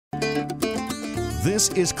This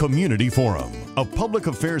is Community Forum, a public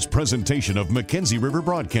affairs presentation of Mackenzie River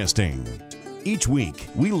Broadcasting. Each week,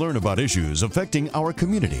 we learn about issues affecting our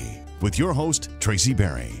community with your host, Tracy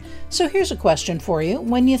Berry. So here's a question for you.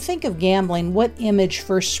 When you think of gambling, what image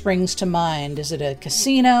first springs to mind? Is it a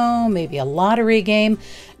casino, maybe a lottery game?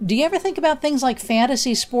 Do you ever think about things like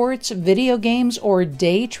fantasy sports, video games, or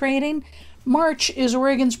day trading? March is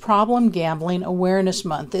Oregon's Problem Gambling Awareness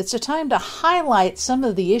Month. It's a time to highlight some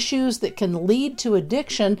of the issues that can lead to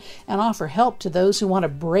addiction and offer help to those who want to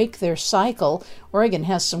break their cycle. Oregon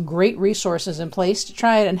has some great resources in place to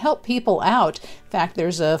try and help people out. In fact,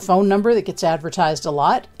 there's a phone number that gets advertised a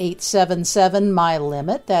lot,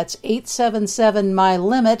 877-MY-LIMIT. That's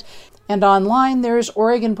 877-MY-LIMIT. And online, there's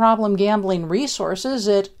Oregon Problem Gambling resources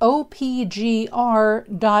at opgr.org.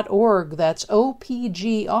 That's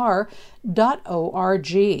opgr.org.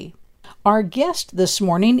 Our guest this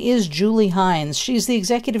morning is Julie Hines. She's the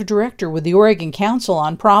executive director with the Oregon Council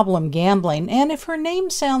on Problem Gambling. And if her name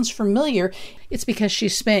sounds familiar, it's because she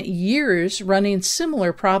spent years running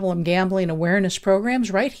similar problem gambling awareness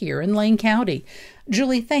programs right here in Lane County.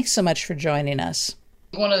 Julie, thanks so much for joining us.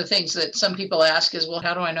 One of the things that some people ask is, well,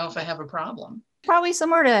 how do I know if I have a problem? Probably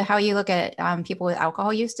similar to how you look at people with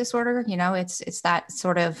alcohol use disorder. You know, it's that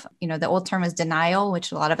sort of, the old term is denial,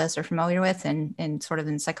 which a lot of us are familiar with. And sort of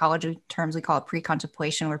in psychology terms, we call it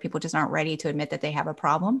pre-contemplation, where people just aren't ready to admit that they have a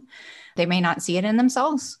problem. They may not see it in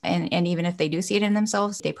themselves. And even if they do see it in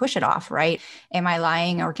themselves, they push it off, right? Am I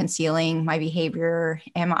lying or concealing my behavior?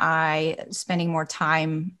 Am I spending more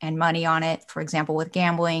time and money on it? For example, with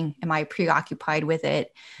gambling, am I preoccupied with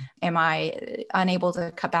it? Am I unable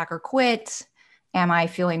to cut back or quit? Am I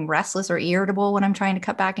feeling restless or irritable when I'm trying to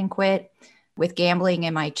cut back and quit? With gambling,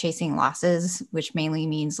 am I chasing losses, which mainly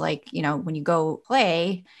means when you go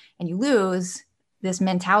play and you lose, this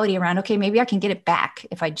mentality around, okay, maybe I can get it back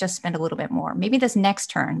if I just spend a little bit more. Maybe this next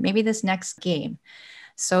turn, maybe this next game.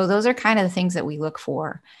 So those are kind of the things that we look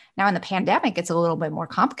for. Now in the pandemic, it's a little bit more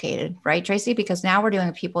complicated, right, Tracy? Because now we're dealing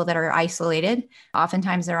with people that are isolated.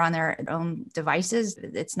 Oftentimes they're on their own devices.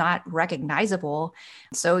 It's not recognizable.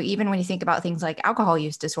 So even when you think about things like alcohol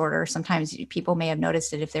use disorder, sometimes people may have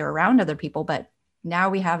noticed it if they're around other people, but now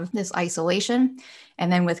we have this isolation.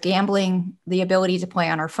 And then with gambling, the ability to play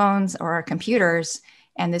on our phones or our computers,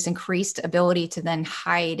 and this increased ability to then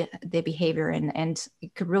hide the behavior and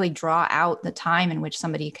it could really draw out the time in which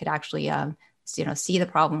somebody could actually see the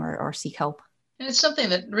problem or seek help. And it's something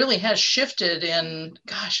that really has shifted in,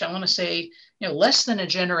 I want to say, less than a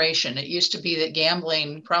generation. It used to be that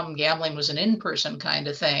problem gambling was an in-person kind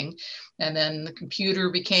of thing. And then the computer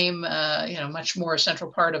became, much more a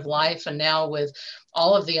central part of life. And now with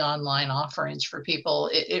all of the online offerings for people,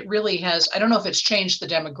 it really has, I don't know if it's changed the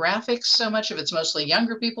demographics so much, if it's mostly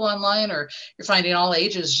younger people online, or you're finding all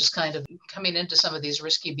ages just kind of coming into some of these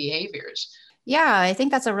risky behaviors. Yeah, I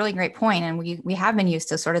think that's a really great point. And we have been used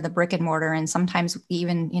to sort of the brick and mortar. And sometimes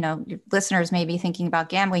even, your listeners may be thinking about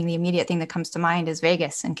gambling. The immediate thing that comes to mind is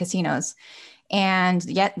Vegas and casinos. And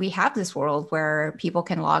yet we have this world where people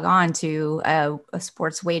can log on to a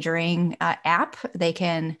sports wagering app. They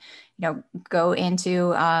can, go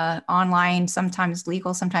into online, sometimes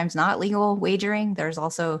legal, sometimes not legal wagering. There's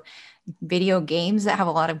also video games that have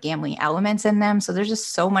a lot of gambling elements in them. So there's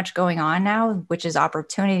just so much going on now, which is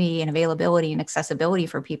opportunity and availability and accessibility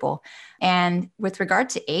for people. And with regard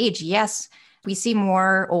to age, yes, we see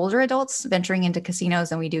more older adults venturing into casinos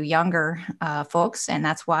than we do younger folks. And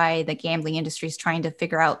that's why the gambling industry is trying to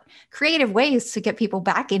figure out creative ways to get people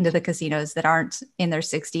back into the casinos that aren't in their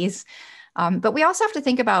 60s. But we also have to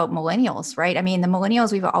think about millennials, right? I mean, the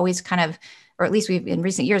millennials, we've always kind of, or at least in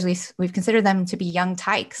recent years, we've considered them to be young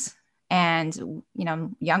tykes. And,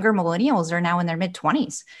 younger millennials are now in their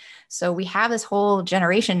mid-20s. So we have this whole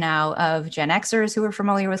generation now of Gen Xers who are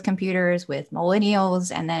familiar with computers, with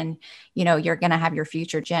millennials, and then, you're going to have your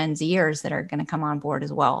future Gen Zers that are going to come on board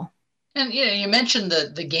as well. And, you mentioned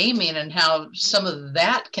the gaming and how some of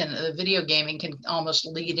that the video gaming can almost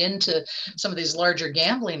lead into some of these larger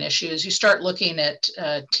gambling issues. You start looking at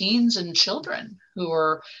teens and children who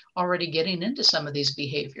are already getting into some of these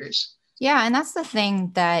behaviors. Yeah. And that's the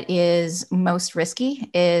thing that is most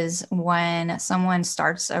risky is when someone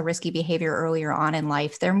starts a risky behavior earlier on in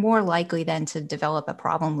life, they're more likely then to develop a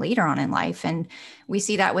problem later on in life. And we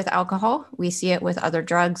see that with alcohol. We see it with other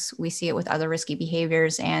drugs. We see it with other risky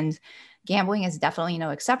behaviors. And gambling is definitely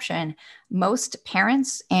no exception. Most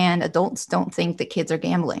parents and adults don't think that kids are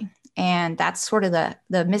gambling. And that's sort of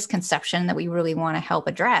the misconception that we really want to help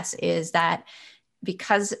address is that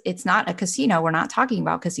because it's not a casino, we're not talking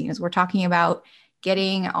about casinos. We're talking about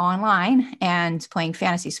getting online and playing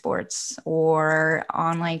fantasy sports or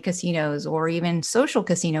online casinos or even social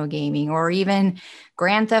casino gaming or even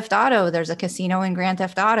Grand Theft Auto. There's a casino in Grand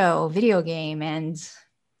Theft Auto video game and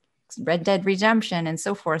Red Dead Redemption and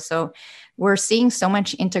so forth. So we're seeing so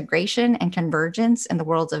much integration and convergence in the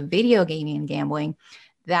worlds of video gaming and gambling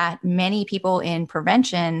that many people in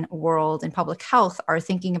prevention world and public health are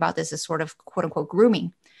thinking about this as sort of quote unquote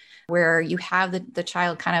grooming, where you have the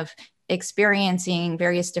child kind of experiencing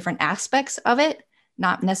various different aspects of it,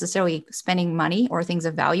 not necessarily spending money or things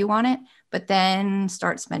of value on it, but then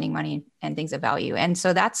start spending money and things of value. And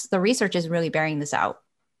so that's the research is really bearing this out.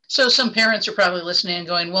 So some parents are probably listening and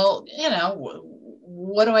going, well,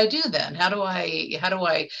 what do I do then? How do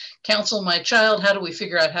I counsel my child? How do we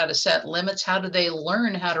figure out how to set limits? How do they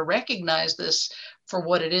learn how to recognize this for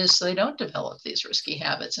what it is so they don't develop these risky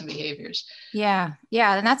habits and behaviors? Yeah.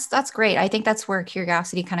 And that's great. I think that's where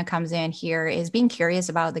curiosity kind of comes in here, is being curious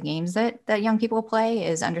about the games that young people play,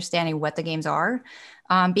 is understanding what the games are,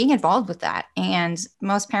 being involved with that. And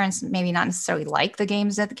most parents maybe not necessarily like the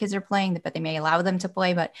games that the kids are playing, but they may allow them to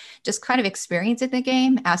play, but just kind of experiencing the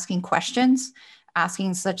game, asking questions,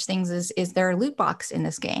 asking such things as, is there a loot box in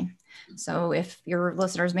this game? So if your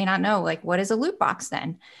listeners may not know, like, what is a loot box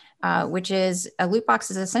then? Which is a loot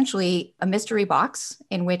box is essentially a mystery box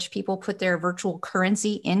in which people put their virtual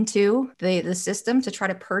currency into the system to try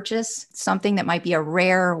to purchase something that might be a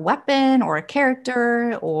rare weapon or a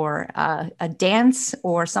character or a dance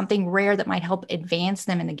or something rare that might help advance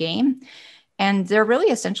them in the game. And they're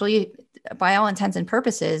really essentially, by all intents and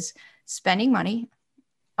purposes, spending money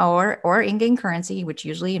or in-game currency, which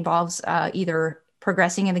usually involves either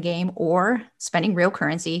progressing in the game or spending real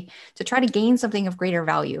currency to try to gain something of greater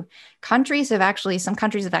value. Some countries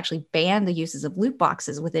have actually banned the uses of loot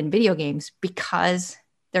boxes within video games because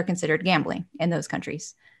they're considered gambling in those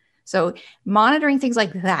countries. So monitoring things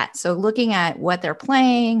like that. So looking at what they're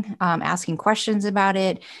playing, asking questions about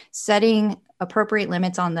it, setting appropriate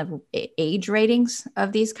limits on the age ratings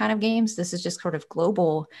of these kind of games. This is just sort of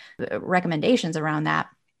global recommendations around that.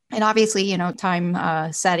 And obviously,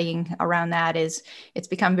 time setting around that it's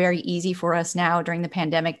become very easy for us now during the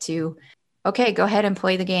pandemic to, okay, go ahead and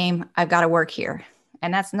play the game. I've got to work here.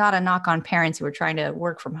 And that's not a knock on parents who are trying to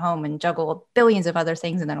work from home and juggle billions of other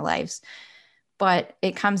things in their lives. But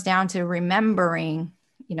it comes down to remembering,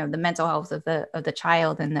 the mental health of the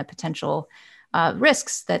child and the potential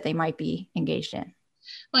risks that they might be engaged in.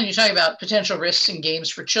 When you talk about potential risks in games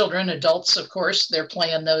for children, adults, of course, they're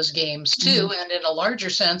playing those games too. Mm-hmm. And in a larger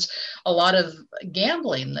sense, a lot of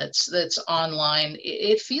gambling that's online,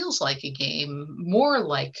 it feels like a game, more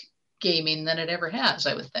like gaming than it ever has,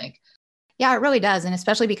 I would think. Yeah, it really does. And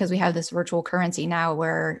especially because we have this virtual currency now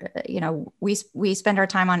where, we spend our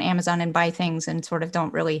time on Amazon and buy things and sort of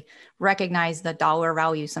don't really recognize the dollar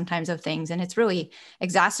value sometimes of things. And it's really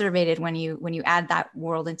exacerbated when you add that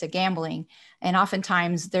world into gambling. And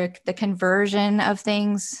oftentimes the conversion of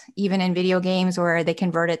things, even in video games where they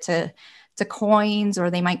convert it to coins, or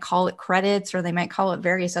they might call it credits, or they might call it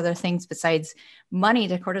various other things besides money,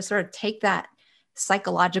 to sort of take that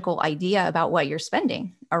psychological idea about what you're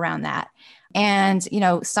spending around that. And,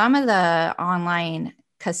 some of the online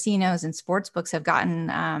casinos and sports books have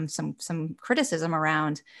gotten some criticism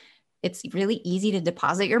around, it's really easy to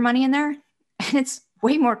deposit your money in there, and it's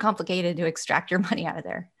way more complicated to extract your money out of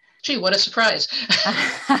there. Gee, what a surprise.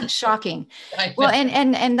 Shocking. Well,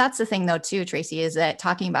 and that's the thing though, too, Tracy, is that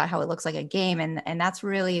talking about how it looks like a game, and that's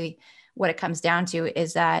really what it comes down to,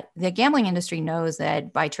 is that the gambling industry knows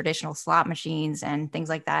that by traditional slot machines and things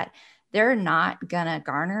like that, they're not going to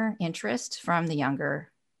garner interest from the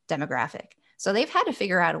younger demographic. So they've had to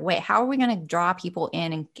figure out a way, how are we going to draw people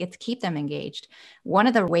in and keep them engaged? One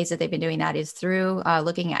of the ways that they've been doing that is through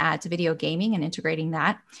looking at video gaming and integrating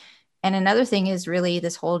that. And another thing is really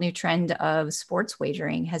this whole new trend of sports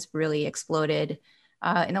wagering has really exploded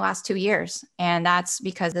in the last 2 years. And that's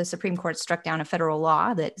because the Supreme Court struck down a federal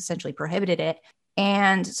law that essentially prohibited it.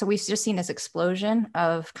 And so we've just seen this explosion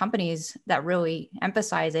of companies that really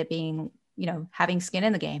emphasize it being, having skin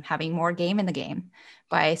in the game, having more game in the game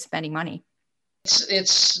by spending money.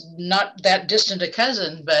 It's not that distant a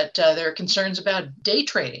cousin, but there are concerns about day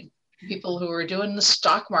trading. People who are doing the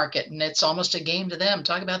stock market, and it's almost a game to them.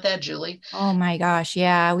 Talk about that, Julie. Oh my gosh.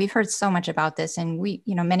 Yeah. We've heard so much about this, and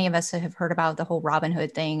many of us have heard about the whole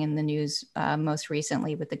Robinhood thing in the news most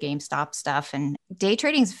recently with the GameStop stuff. And day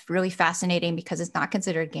trading is really fascinating because it's not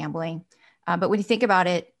considered gambling. But when you think about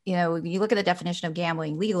it, you look at the definition of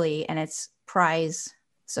gambling legally, and it's prize.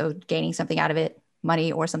 So gaining something out of it,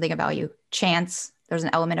 money or something of value, chance, there's an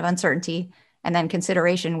element of uncertainty, and then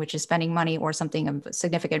consideration, which is spending money or something of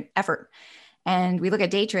significant effort. And we look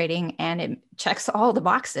at day trading and it checks all the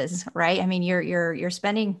boxes, right? I mean, you're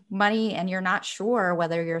spending money and you're not sure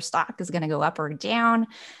whether your stock is going to go up or down.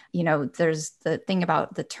 You know, there's the thing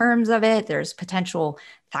about the terms of it. There's potential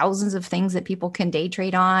thousands of things that people can day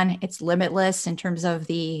trade on. It's limitless in terms of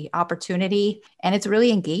the opportunity, and it's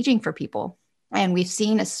really engaging for people. And we've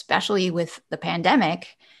seen, especially with the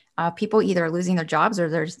pandemic, people either losing their jobs or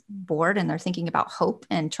they're bored and they're thinking about hope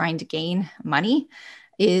and trying to gain money,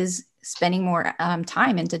 is spending more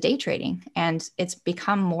time into day trading. And it's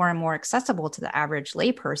become more and more accessible to the average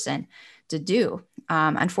layperson to do.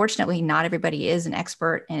 Unfortunately, not everybody is an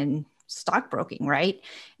expert in stockbroking, right?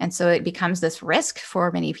 And so it becomes this risk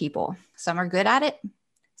for many people. Some are good at it,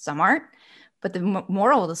 some aren't. But the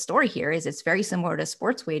moral of the story here is it's very similar to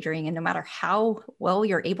sports wagering. And no matter how well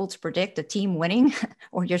you're able to predict a team winning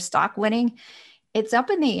or your stock winning, it's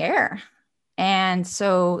up in the air. And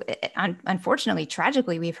so unfortunately,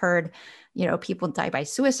 tragically, we've heard, you know, people die by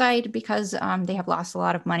suicide because they have lost a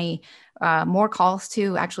lot of money, more calls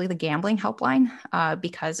to actually the gambling helpline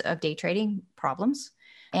because of day trading problems.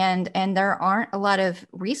 And there aren't a lot of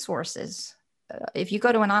resources. If you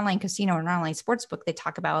go to an online casino or an online sports book, they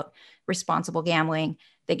talk about responsible gambling.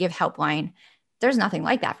 They give helpline. There's nothing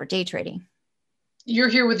like that for day trading. You're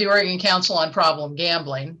here with the Oregon Council on Problem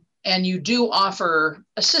Gambling, and you do offer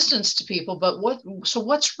assistance to people, but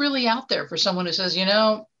what's really out there for someone who says, you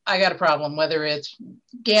know, I got a problem, whether it's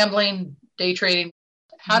gambling, day trading,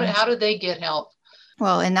 how do they get help?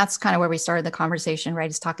 Well, and that's kind of where we started the conversation, right?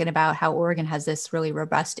 Is talking about how Oregon has this really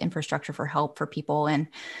robust infrastructure for help for people. And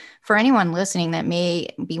for anyone listening that may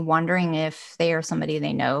be wondering if they or somebody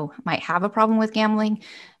they know might have a problem with gambling,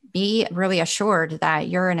 be really assured that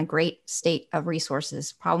you're in a great state of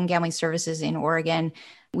resources. Problem Gambling Services in Oregon,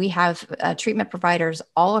 we have treatment providers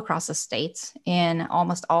all across the states in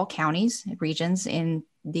almost all counties, regions in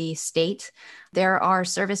the state. There are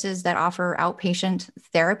services that offer outpatient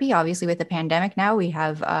therapy. Obviously, with the pandemic now, we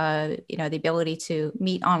have the ability to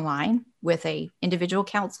meet online with a individual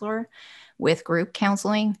counselor, with group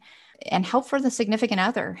counseling, and help for the significant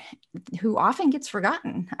other who often gets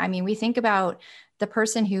forgotten. I mean, we think about the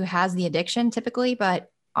person who has the addiction typically,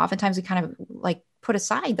 but oftentimes we kind of like put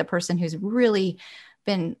aside the person who's really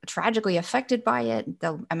been tragically affected by it,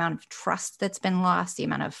 the amount of trust that's been lost, the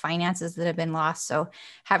amount of finances that have been lost. So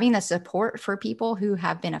having the support for people who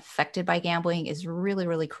have been affected by gambling is really,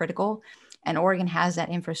 really critical. And Oregon has that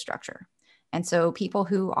infrastructure. And so people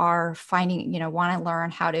who are finding, want to learn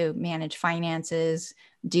how to manage finances,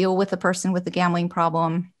 deal with the person with the gambling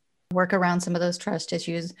problem, work around some of those trust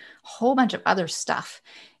issues, a whole bunch of other stuff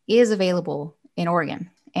is available in Oregon.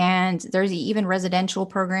 And there's even residential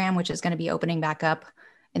program, which is going to be opening back up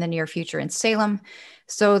in the near future in Salem.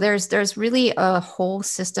 So there's really a whole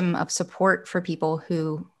system of support for people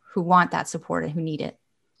who want that support and who need it.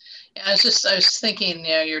 Yeah, I was thinking,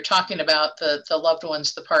 you're talking about the loved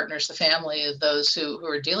ones, the partners, the family of those who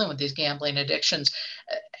are dealing with these gambling addictions.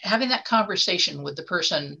 Having that conversation with the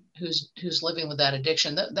person who's living with that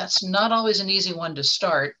addiction, that's not always an easy one to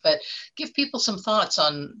start, but give people some thoughts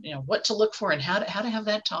on, what to look for and how to have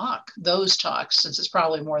that talk, those talks, since it's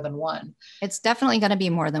probably more than one. It's definitely going to be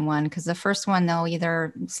more than one, because the first one, they'll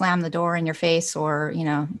either slam the door in your face or,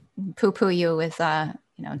 poo-poo you with,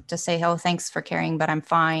 to say, oh, thanks for caring, but I'm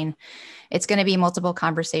fine. It's going to be multiple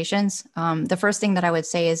conversations. The first thing that I would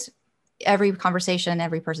say is every conversation,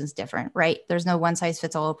 every person's different, right? There's no one size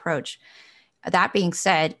fits all approach. That being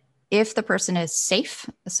said, if the person is safe,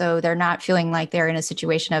 so they're not feeling like they're in a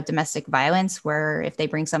situation of domestic violence, where if they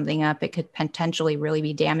bring something up, it could potentially really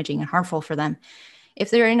be damaging and harmful for them.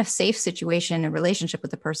 If they're in a safe situation, a relationship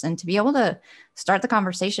with the person, to be able to start the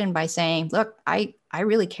conversation by saying, look, I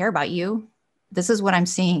really care about you. This is what I'm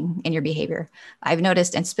seeing in your behavior. I've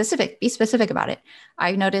noticed, and be specific about it.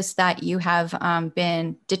 I've noticed that you have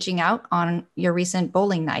been ditching out on your recent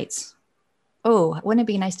bowling nights. Oh, wouldn't it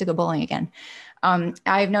be nice to go bowling again?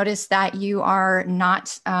 I've noticed that you are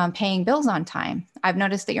not paying bills on time. I've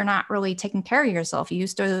noticed that you're not really taking care of yourself. You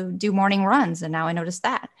used to do morning runs, and now I noticed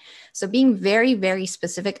that. So being very, very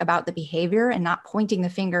specific about the behavior and not pointing the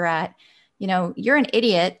finger at, you're an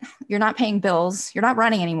idiot. You're not paying bills. You're not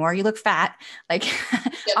running anymore. You look fat. Like, yeah,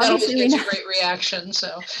 that always gets a great reaction.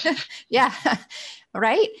 So, yeah,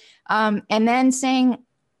 right. And then saying,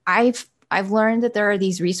 I've learned that there are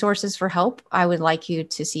these resources for help. I would like you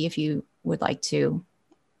to see if you would like to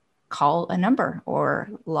call a number or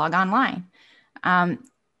log online.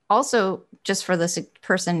 Also, just for this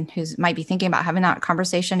person who's might be thinking about having that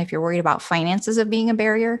conversation, if you're worried about finances of being a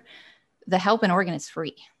barrier, the help in Oregon is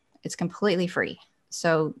free. It's completely free.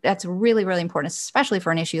 So that's really, really important, especially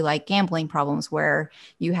for an issue like gambling problems where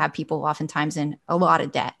you have people oftentimes in a lot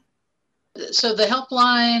of debt. So the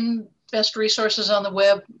helpline, best resources on the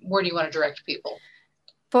web, where do you want to direct people?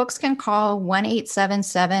 Folks can call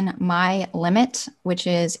 1-877-MY-LIMIT, which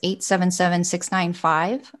is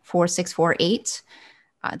 877-695-4648.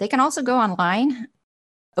 They can also go online.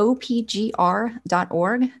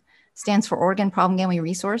 OPGR.org stands for Oregon Problem Gambling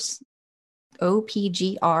Resource.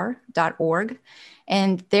 OPGR.org.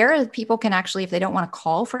 And there people can actually, if they don't want to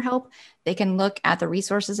call for help, they can look at the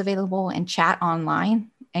resources available and chat online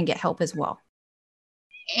and get help as well.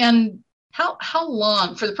 And how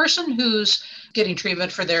long, for the person who's getting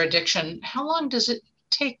treatment for their addiction, how long does it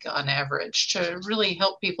take on average to really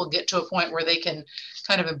help people get to a point where they can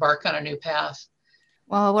kind of embark on a new path?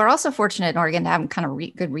 Well, we're also fortunate in Oregon to have kind of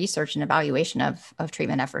good research and evaluation of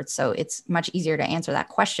treatment efforts. So it's much easier to answer that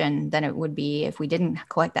question than it would be if we didn't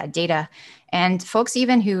collect that data. And folks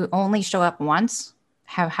even who only show up once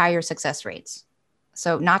have higher success rates.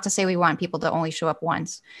 So not to say we want people to only show up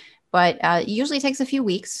once, but it usually takes a few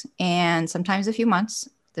weeks and sometimes a few months.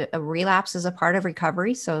 A relapse is a part of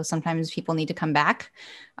recovery. So sometimes people need to come back.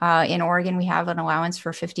 In Oregon, we have an allowance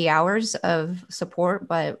for 50 hours of support,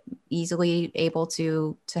 but easily able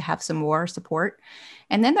to have some more support.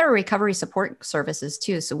 And then there are recovery support services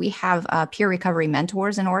too. So we have peer recovery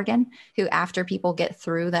mentors in Oregon who, after people get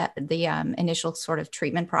through the initial sort of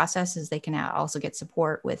treatment processes, they can also get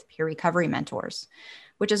support with peer recovery mentors,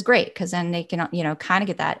 which is great because then they can, kind of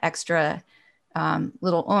get that extra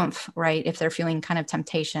little oomph, right? If they're feeling kind of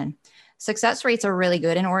temptation. Success rates are really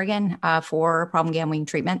good in Oregon for problem gambling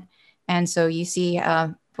treatment. And so you see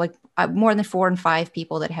more than 4 in 5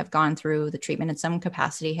 people that have gone through the treatment in some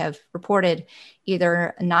capacity have reported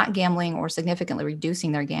either not gambling or significantly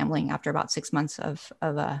reducing their gambling after about 6 months of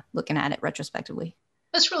looking at it retrospectively.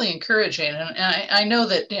 That's really encouraging. And I know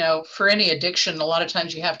that, for any addiction, a lot of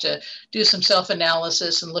times you have to do some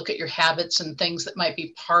self-analysis and look at your habits and things that might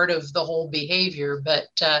be part of the whole behavior.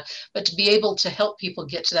 But to be able to help people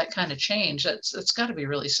get to that kind of change, that's got to be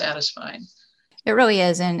really satisfying. It really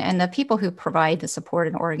is. And the people who provide the support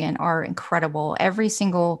in Oregon are incredible. Every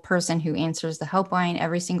single person who answers the helpline,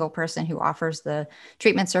 every single person who offers the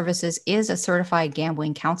treatment services is a certified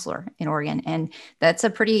gambling counselor in Oregon. And that's a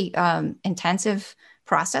pretty intensive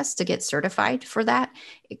process to get certified for that,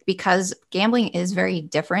 because gambling is very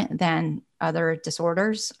different than other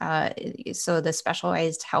disorders. So the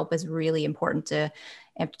specialized help is really important to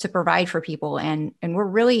provide for people. And we're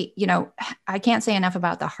really, I can't say enough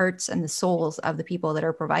about the hearts and the souls of the people that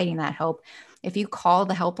are providing that help. If you call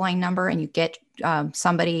the helpline number and you get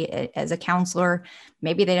somebody as a counselor,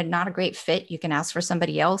 maybe they're not a great fit, you can ask for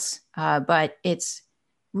somebody else, but it's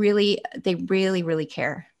really, they really, really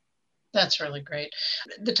care. That's really great.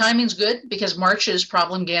 The timing's good because March is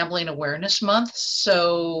Problem Gambling Awareness Month.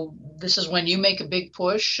 So this is when you make a big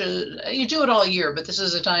push. You do it all year, but this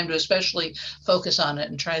is a time to especially focus on it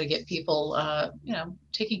and try to get people,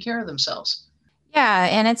 taking care of themselves. Yeah,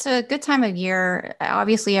 and it's a good time of year.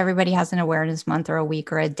 Obviously, everybody has an awareness month or a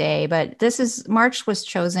week or a day, but March was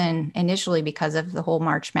chosen initially because of the whole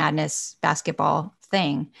March Madness basketball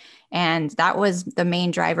thing. And that was the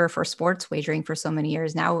main driver for sports wagering for so many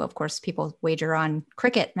years. Now, of course, people wager on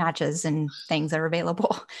cricket matches and things that are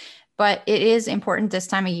available. But it is important this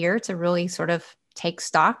time of year to really sort of take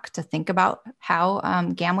stock, to think about how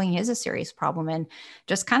gambling is a serious problem, and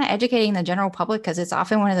just kind of educating the general public, because it's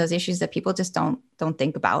often one of those issues that people just don't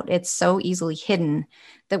think about. It's so easily hidden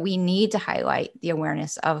that we need to highlight the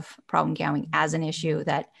awareness of problem gambling as an issue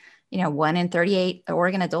that, 1 in 38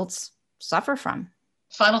 Oregon adults suffer from.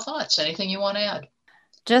 Final thoughts, anything you want to add?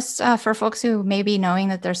 Just for folks who may be knowing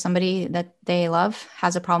that there's somebody that they love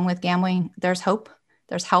has a problem with gambling, there's hope,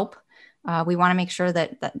 there's help. We want to make sure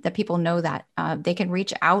that people know that they can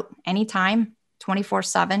reach out anytime,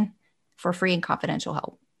 24/7 for free and confidential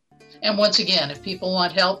help. And once again, if people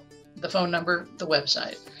want help, the phone number, the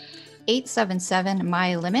website.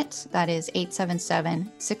 877-MY-LIMIT, that is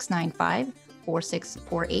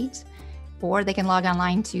 877-695-4648. Or they can log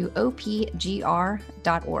online to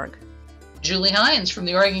opgr.org. Julie Hines from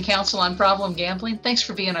the Oregon Council on Problem Gambling, thanks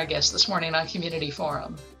for being our guest this morning on Community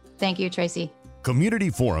Forum. Thank you, Tracy. Community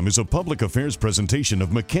Forum is a public affairs presentation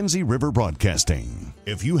of Mackenzie River Broadcasting.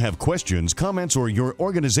 If you have questions, comments, or your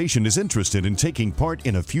organization is interested in taking part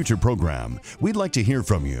in a future program, we'd like to hear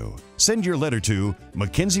from you. Send your letter to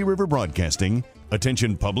Mackenzie River Broadcasting,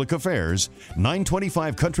 Attention Public Affairs,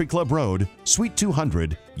 925 Country Club Road, Suite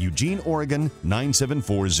 200, Eugene, Oregon,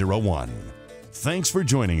 97401. Thanks for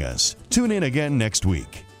joining us. Tune in again next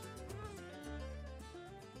week.